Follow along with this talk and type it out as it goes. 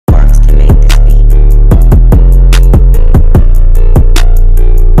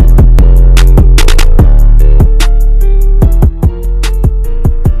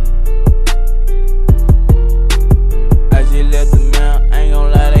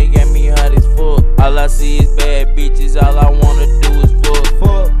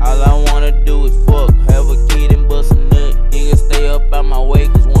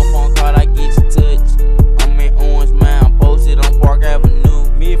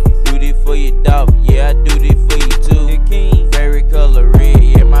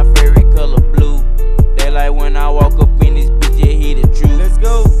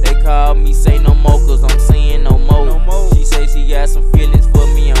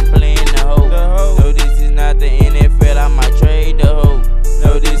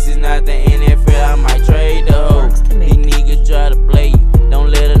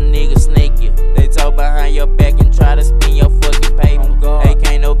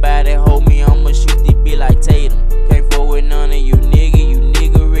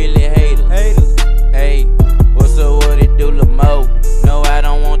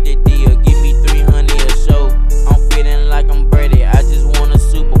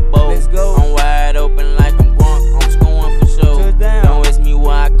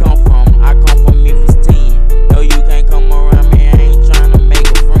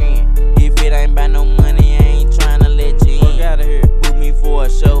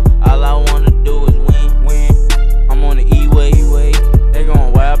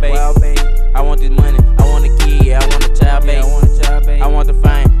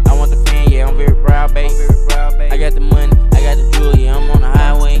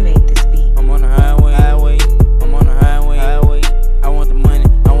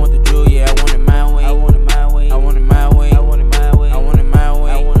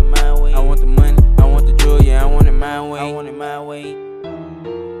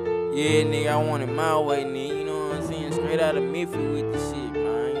Yeah, nigga, I want it my way, nigga. You know what I'm saying? Straight out of Memphis with the shit,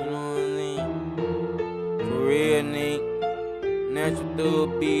 man. You know what I'm saying? For real, nigga. Natural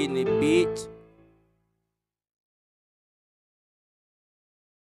thug business, bitch.